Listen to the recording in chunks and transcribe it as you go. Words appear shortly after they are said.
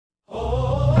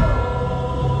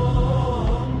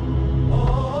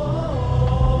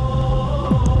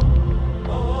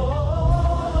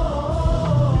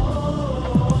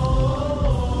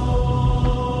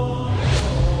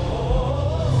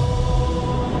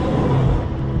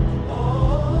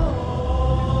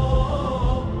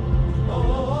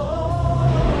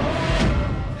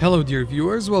Hello dear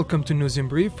viewers, welcome to News in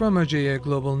Brief from AJA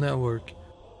Global Network.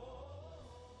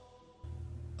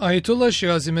 Ayatollah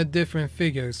Shirazi met different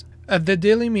figures. At the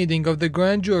daily meeting of the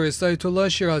Grand Jurist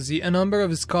Ayatollah Shirazi, a number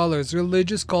of scholars,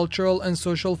 religious, cultural and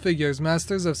social figures,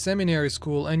 masters of seminary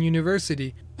school and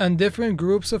university, and different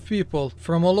groups of people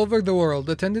from all over the world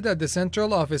attended at the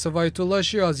central office of Ayatollah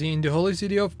Shirazi in the holy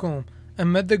city of Qom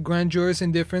and met the Grand Jurist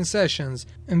in different sessions.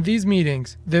 In these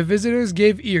meetings, the visitors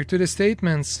gave ear to the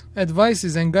statements,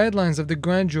 advices and guidelines of the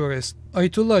Grand Jurist,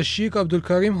 Ayatollah Sheikh Abdul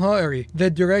Karim Ha'eri, the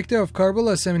director of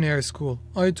Karbala Seminary School,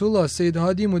 Ayatollah Sayyid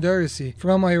Hadi Mudarrisi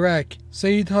from Iraq,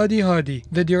 Sayyid Hadi,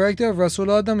 the director of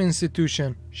Rasul Adam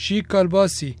Institution, Sheikh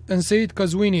Kalbasi, and Sayyid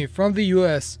Kazwini from the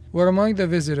US were among the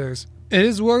visitors. It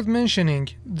is worth mentioning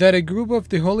that a group of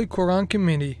the Holy Quran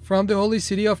Committee from the holy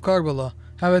city of Karbala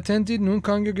have attended noon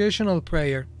congregational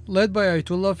prayer led by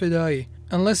Ayatollah Fidai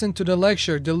and listened to the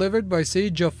lecture delivered by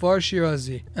Sayyid Jafar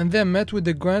Shirazi and then met with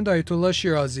the Grand Ayatollah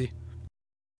Shirazi.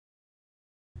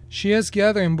 Shiites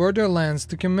gather in Borderlands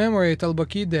to commemorate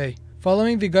Al-Baqi Day,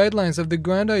 following the guidelines of the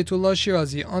Grand Ayatollah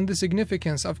Shirazi on the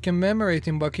significance of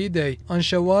commemorating Baqi Day on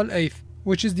Shawwal 8th,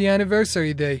 which is the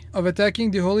anniversary day of attacking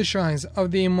the holy shrines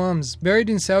of the Imams buried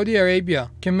in Saudi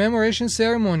Arabia. Commemoration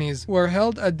ceremonies were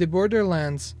held at the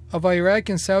borderlands of Iraq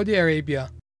and Saudi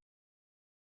Arabia.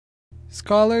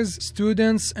 Scholars,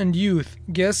 students, and youth,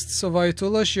 guests of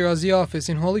Ayatollah Shirazi office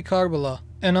in Holy Karbala,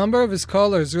 a number of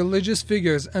scholars, religious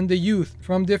figures, and the youth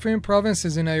from different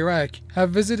provinces in Iraq have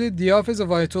visited the office of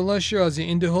Ayatollah Shirazi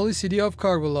in the holy city of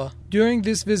Karbala. During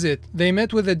this visit, they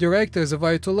met with the directors of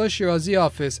Ayatollah Shirazi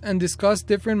office and discussed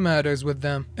different matters with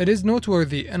them. It is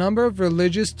noteworthy, a number of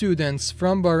religious students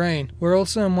from Bahrain were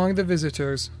also among the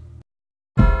visitors.